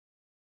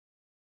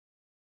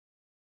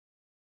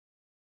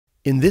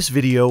In this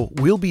video,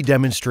 we'll be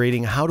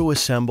demonstrating how to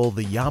assemble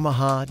the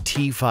Yamaha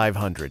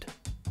T-500.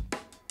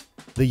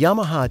 The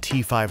Yamaha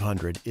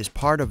T-500 is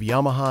part of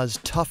Yamaha's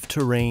Tough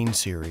Terrain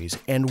series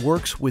and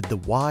works with the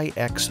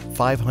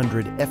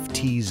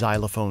YXT-500F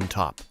xylophone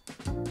top.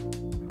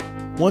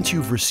 Once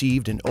you've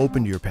received and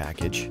opened your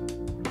package,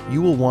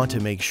 you will want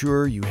to make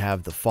sure you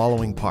have the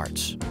following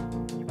parts: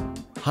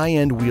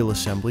 high-end wheel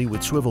assembly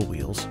with swivel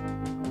wheels,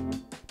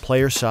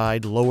 player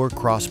side lower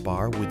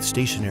crossbar with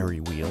stationary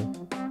wheel,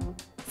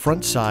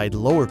 front side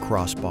lower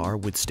crossbar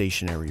with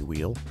stationary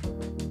wheel,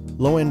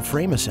 low-end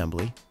frame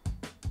assembly,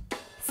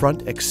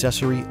 front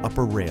accessory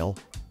upper rail,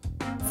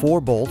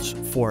 4 bolts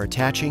for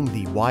attaching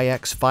the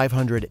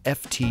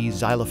YX-500F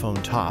xylophone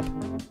top,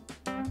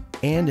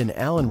 and an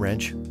Allen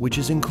wrench which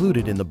is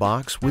included in the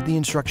box with the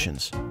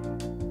instructions.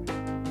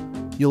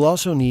 You'll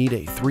also need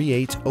a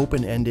 3/8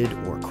 open-ended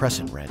or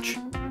crescent wrench.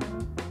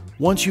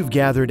 Once you've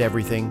gathered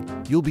everything,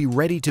 you'll be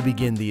ready to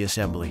begin the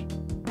assembly.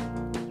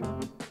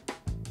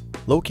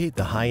 Locate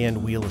the high-end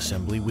wheel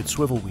assembly with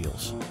swivel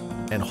wheels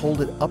and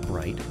hold it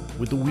upright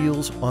with the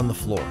wheels on the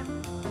floor.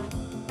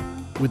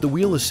 With the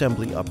wheel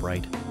assembly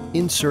upright,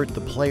 insert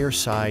the player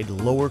side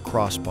lower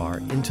crossbar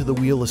into the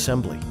wheel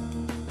assembly.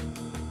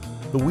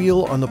 The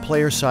wheel on the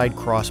player side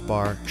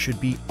crossbar should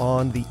be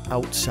on the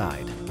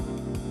outside.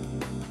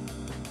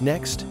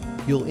 Next,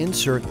 you'll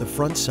insert the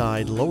front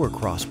side lower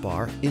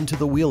crossbar into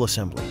the wheel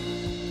assembly.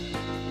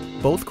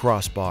 Both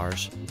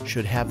crossbars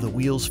should have the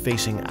wheels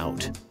facing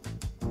out.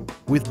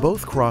 With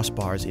both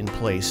crossbars in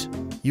place,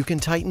 you can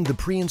tighten the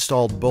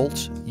pre-installed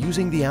bolts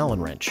using the Allen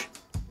wrench.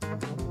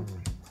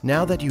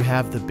 Now that you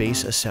have the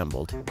base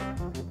assembled,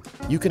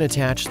 you can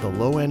attach the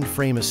low-end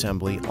frame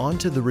assembly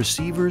onto the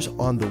receivers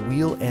on the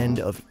wheel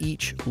end of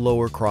each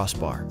lower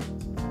crossbar.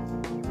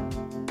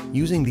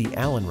 Using the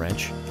Allen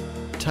wrench,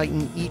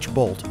 tighten each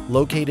bolt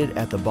located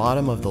at the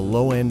bottom of the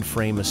low-end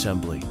frame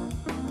assembly.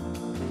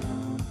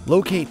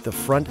 Locate the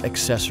front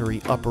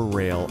accessory upper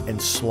rail and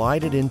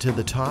slide it into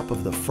the top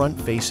of the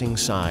front-facing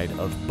side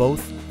of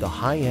both the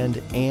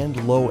high-end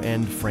and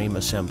low-end frame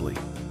assembly.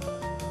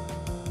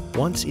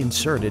 Once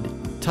inserted,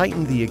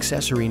 tighten the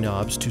accessory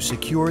knobs to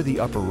secure the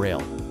upper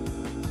rail.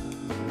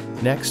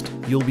 Next,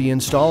 you'll be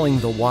installing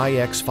the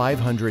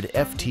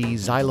YX-500F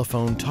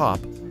xylophone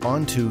top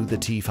onto the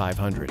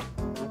T500.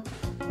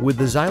 With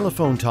the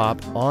xylophone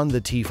top on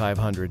the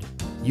T500,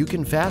 you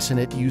can fasten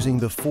it using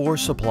the 4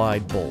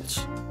 supplied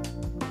bolts,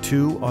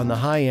 2 on the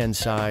high-end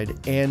side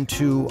and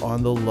 2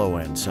 on the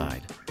low-end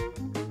side.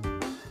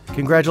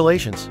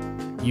 Congratulations!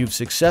 You've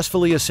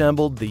successfully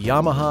assembled the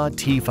Yamaha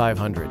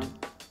T500.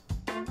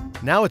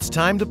 Now it's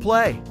time to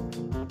play!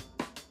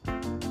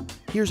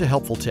 Here's a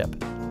helpful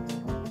tip.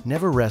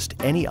 Never rest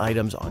any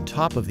items on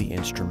top of the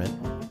instrument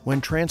when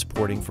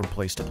transporting from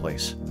place to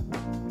place.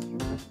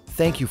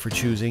 Thank you for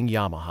choosing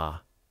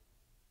Yamaha.